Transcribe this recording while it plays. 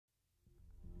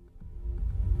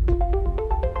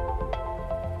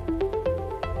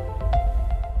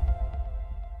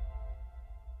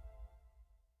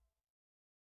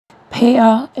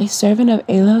Paul, a servant of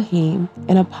Elohim,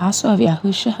 an apostle of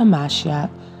YAHUSHA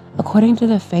HA'MASHIACH, according to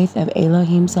the faith of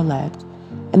Elohim's elect,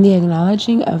 and the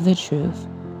acknowledging of the truth,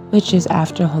 which is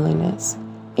after holiness,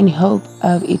 in hope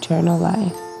of eternal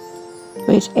life,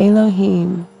 which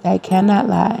Elohim, that cannot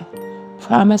lie,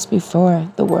 promised before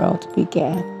the world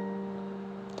began,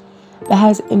 but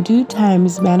has in due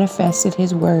times manifested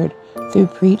his word through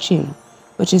preaching,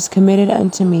 which is committed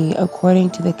unto me according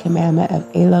to the commandment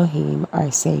of Elohim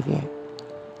our Saviour.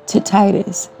 To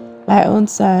Titus, my own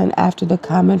son after the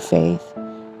common faith,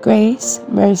 grace,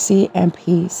 mercy, and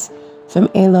peace from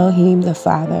Elohim the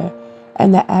Father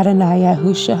and the ADONAI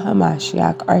YAHUSHA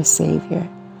HA'MASHIACH our Saviour.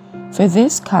 For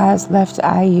this cause left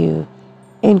I you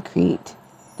in Crete,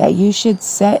 that you should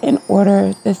set in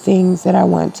order the things that are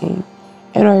wanting,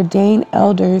 and ordain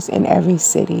elders in every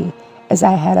city, as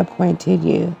I had appointed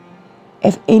you.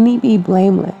 If any be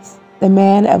blameless, the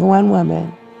man of one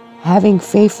woman, having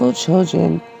faithful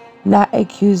children, not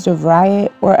accused of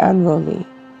riot or unruly.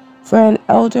 For an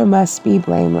elder must be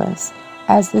blameless,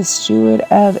 as the steward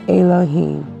of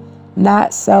Elohim,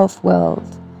 not self-willed,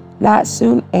 not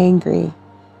soon angry,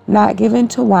 not given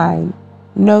to wine,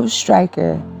 no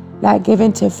striker, not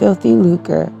given to filthy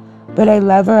lucre, but a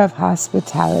lover of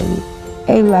hospitality,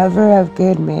 a lover of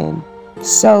good men,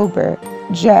 sober,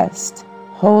 just,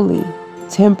 holy,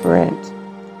 temperate,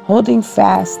 holding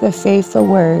fast the faithful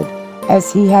word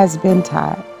as he has been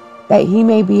taught, that he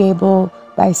may be able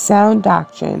by sound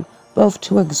doctrine both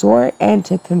to exhort and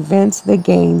to convince the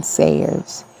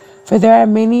gainsayers. For there are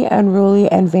many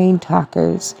unruly and vain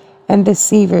talkers and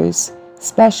deceivers,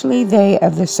 especially they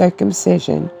of the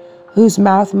circumcision, whose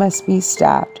mouth must be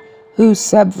stopped, who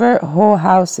subvert whole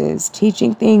houses,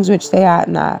 teaching things which they ought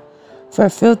not, for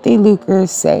filthy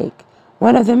lucre's sake.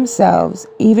 One of themselves,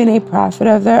 even a prophet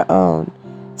of their own,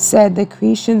 said the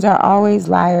Cretians are always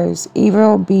liars,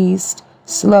 evil beasts,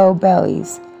 slow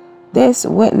bellies. This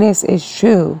witness is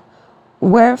true.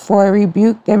 Wherefore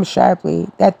rebuke them sharply,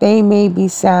 that they may be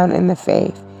sound in the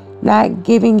faith, not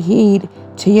giving heed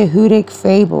to Yahudic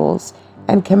fables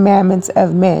and commandments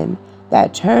of men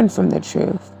that turn from the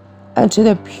truth. Unto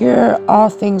the pure all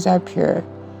things are pure,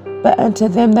 but unto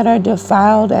them that are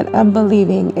defiled and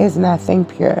unbelieving is nothing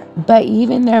pure. But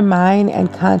even their mind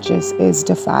and conscience is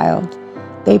defiled.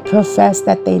 They profess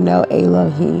that they know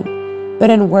Elohim, but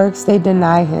in works they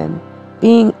deny him,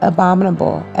 being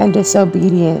abominable and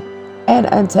disobedient, and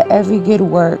unto every good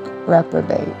work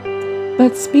reprobate.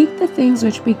 But speak the things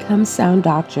which become sound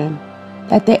doctrine,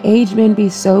 that the aged men be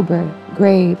sober,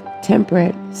 grave,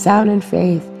 temperate, sound in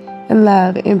faith, in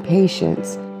love, in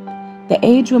patience. The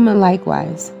aged woman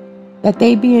likewise, that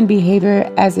they be in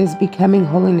behavior as is becoming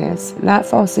holiness, not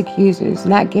false accusers,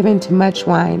 not given to much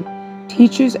wine,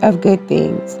 teachers of good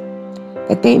things,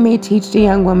 that they may teach the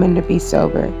young women to be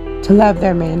sober, to love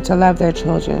their men, to love their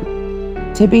children,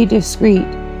 to be discreet,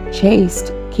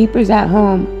 chaste, keepers at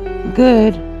home,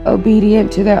 good,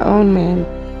 obedient to their own men,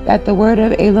 that the word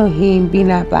of Elohim be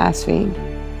not blasphemed.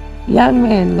 Young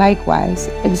men likewise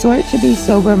exhort to be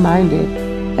sober-minded,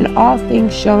 and all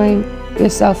things showing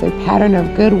yourself a pattern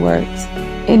of good works,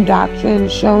 in doctrine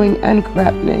showing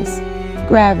uncorruptness,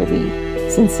 gravity,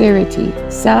 sincerity,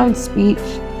 sound speech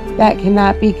that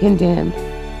cannot be condemned,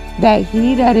 that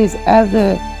he that is of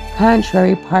the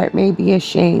contrary part may be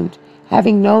ashamed,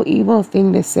 having no evil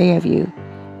thing to say of you.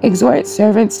 Exhort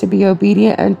servants to be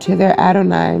obedient unto their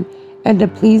Adonai, and to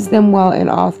please them well in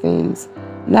all things,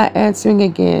 not answering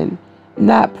again,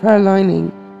 not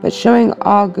purloining, but showing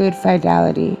all good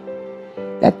fidelity,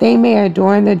 that they may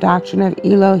adorn the doctrine of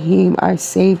Elohim our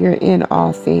Saviour in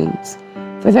all things.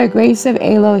 For the grace of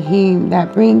Elohim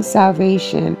that brings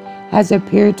salvation has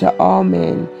appeared to all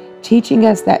men, teaching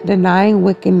us that denying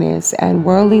wickedness and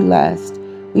worldly lust,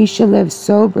 we should live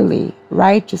soberly,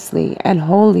 righteously, and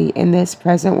holy in this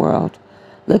present world,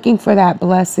 looking for that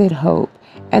blessed hope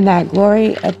and that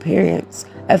glory appearance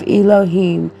of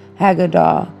Elohim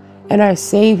HA'GADOL and our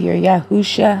Saviour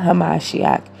YAHUSHA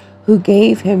HA'MASHIACH, who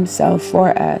gave himself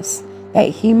for us, that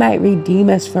he might redeem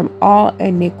us from all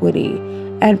iniquity,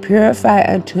 and purify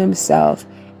unto himself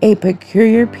a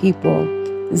peculiar people,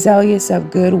 zealous of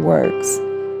good works.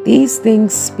 These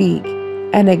things speak,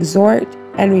 and exhort,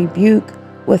 and rebuke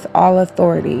with all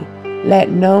authority.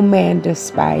 Let no man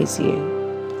despise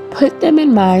you. Put them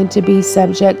in mind to be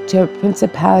subject to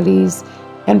principalities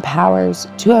and powers,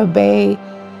 to obey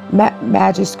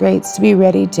magistrates, to be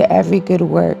ready to every good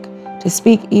work, to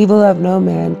speak evil of no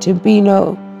man, to be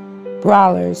no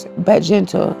brawlers, but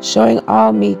gentle, showing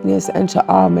all meekness unto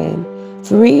all men.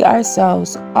 For we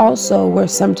ourselves also were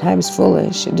sometimes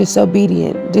foolish,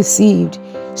 disobedient, deceived,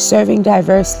 serving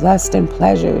diverse lusts and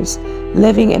pleasures,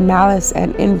 living in malice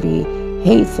and envy,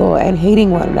 hateful and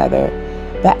hating one another.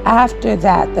 But after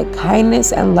that, the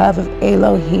kindness and love of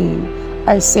Elohim,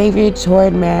 our Savior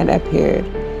toward man, appeared,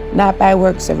 not by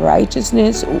works of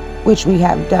righteousness which we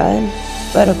have done,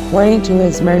 but according to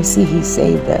his mercy he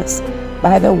saved us,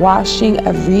 by the washing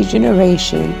of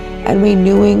regeneration and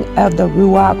renewing of the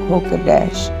Ruach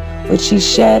HaKodesh, which he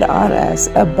shed on us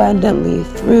abundantly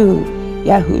through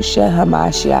YAHUSHA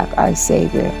HA'MASHIACH, our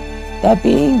Savior, that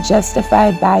being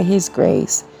justified by his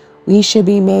grace, we should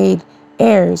be made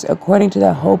heirs according to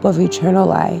the hope of eternal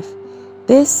life.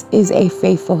 This is a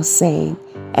faithful saying,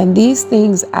 and these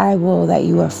things I will that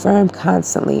you affirm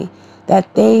constantly,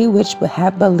 that they which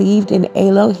have believed in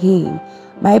Elohim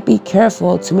might be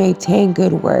careful to maintain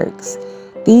good works.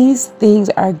 These things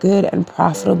are good and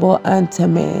profitable unto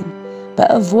men. But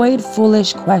avoid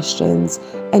foolish questions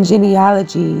and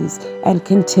genealogies and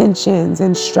contentions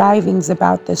and strivings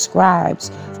about the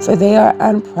scribes, for they are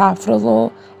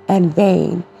unprofitable and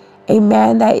vain. A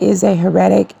man that is a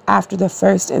heretic after the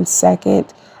first and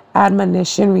second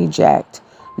admonition reject,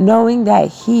 knowing that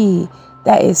he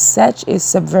that is such is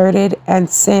subverted and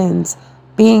sins,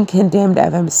 being condemned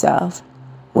of himself.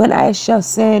 When I shall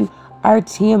send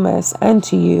Artemas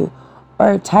unto you,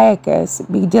 or Tychicus,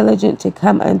 be diligent to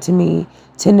come unto me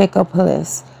to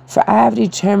Nicopolis, for I have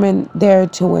determined there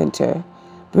to winter.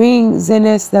 Bring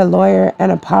Zenas the lawyer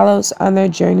and Apollos on their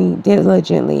journey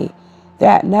diligently,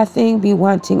 that nothing be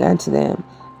wanting unto them,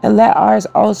 and let ours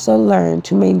also learn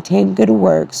to maintain good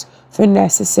works for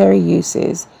necessary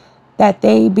uses, that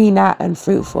they be not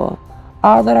unfruitful.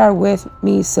 All that are with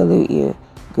me salute you.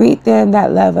 Greet them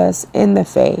that love us in the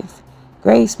faith.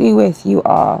 Grace be with you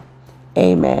all.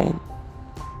 Amen.